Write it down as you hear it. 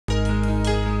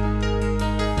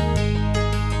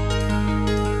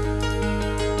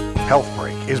Health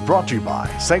Break is brought to you by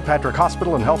St. Patrick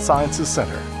Hospital and Health Sciences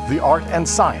Center, the art and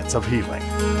science of healing.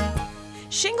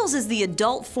 Shingles is the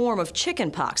adult form of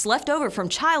chickenpox left over from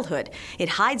childhood. It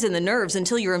hides in the nerves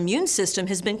until your immune system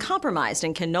has been compromised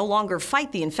and can no longer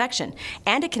fight the infection.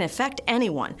 And it can affect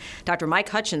anyone. Dr. Mike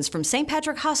Hutchins from St.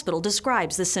 Patrick Hospital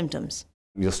describes the symptoms.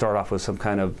 You'll start off with some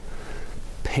kind of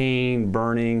pain,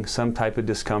 burning, some type of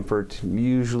discomfort,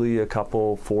 usually a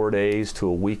couple, 4 days to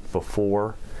a week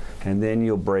before. And then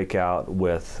you'll break out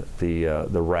with the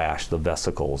rash, the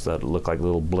vesicles that look like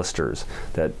little blisters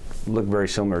that look very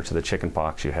similar to the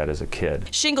chickenpox you had as a kid.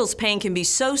 Shingles pain can be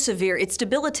so severe it's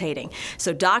debilitating.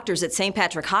 So doctors at St.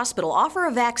 Patrick Hospital offer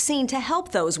a vaccine to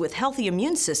help those with healthy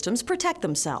immune systems protect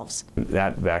themselves.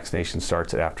 That vaccination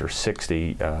starts after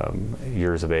 60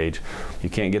 years of age. You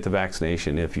can't get the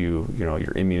vaccination if you're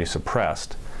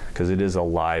immunosuppressed, because it is a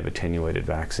live attenuated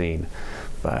vaccine.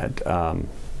 But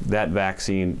that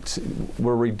vaccine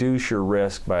will reduce your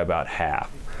risk by about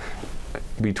half.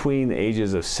 Between the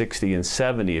ages of 60 and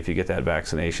 70, if you get that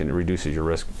vaccination, it reduces your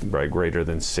risk by greater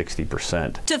than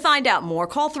 60%. To find out more,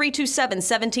 call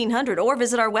 327-1700 or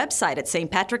visit our website at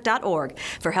stpatrick.org.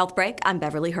 For Health Break, I'm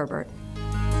Beverly Herbert.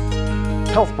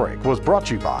 Health Break was brought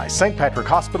to you by St. Patrick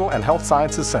Hospital and Health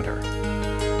Sciences Center.